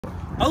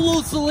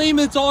Hello Salim,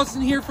 it's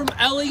Austin here from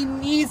LA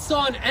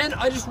Nissan, and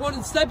I just wanted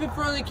to step in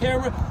front of the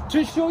camera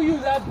to show you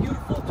that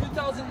beautiful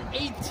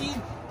 2018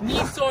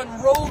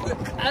 Nissan Rogue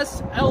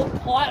SL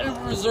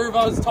Platinum Reserve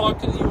I was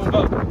talking to you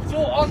about. So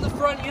on the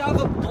front you have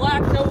a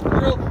blacked out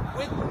grille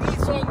with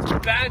Nissan's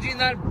badging,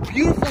 that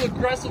beautiful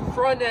aggressive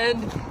front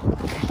end,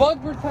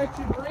 bug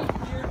protection right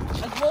here,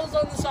 as well as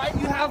on the side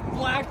you have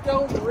blacked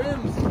out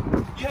rims.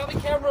 You have a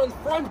camera on the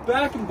front,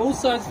 back, and both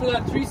sides for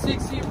that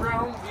 360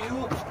 round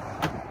view.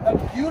 A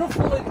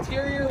beautiful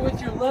interior with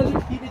your leather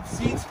heated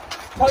seats,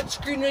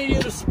 touchscreen radio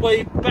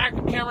display,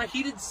 backup camera,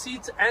 heated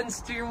seats and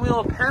steering wheel,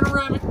 a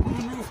panoramic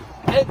moonroof,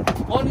 and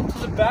on into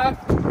the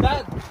back.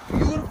 That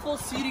beautiful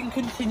seating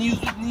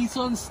continues with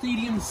Nissan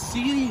Stadium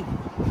seating.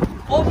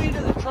 Pull me to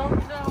the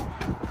trunk now.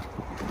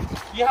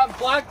 You have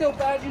blacked out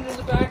badging in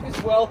the back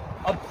as well,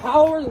 a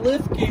power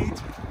lift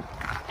gate,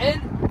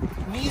 and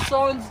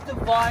Nissan's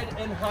divide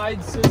and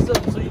hide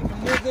system, so you can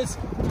move this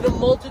in a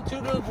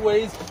multitude of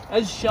ways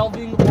as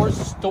shelving or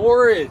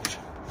storage.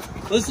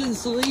 Listen,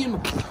 Salim,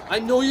 I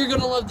know you're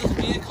gonna love this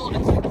vehicle.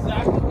 It's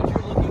exactly what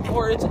you're looking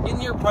for. It's in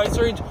your price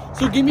range.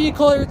 So give me a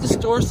call here at the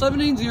store,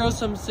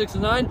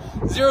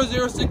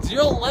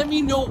 780-769-0060. Let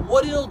me know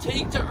what it'll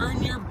take to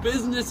earn your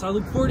business. I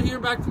look forward to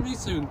hearing back from you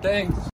soon. Thanks.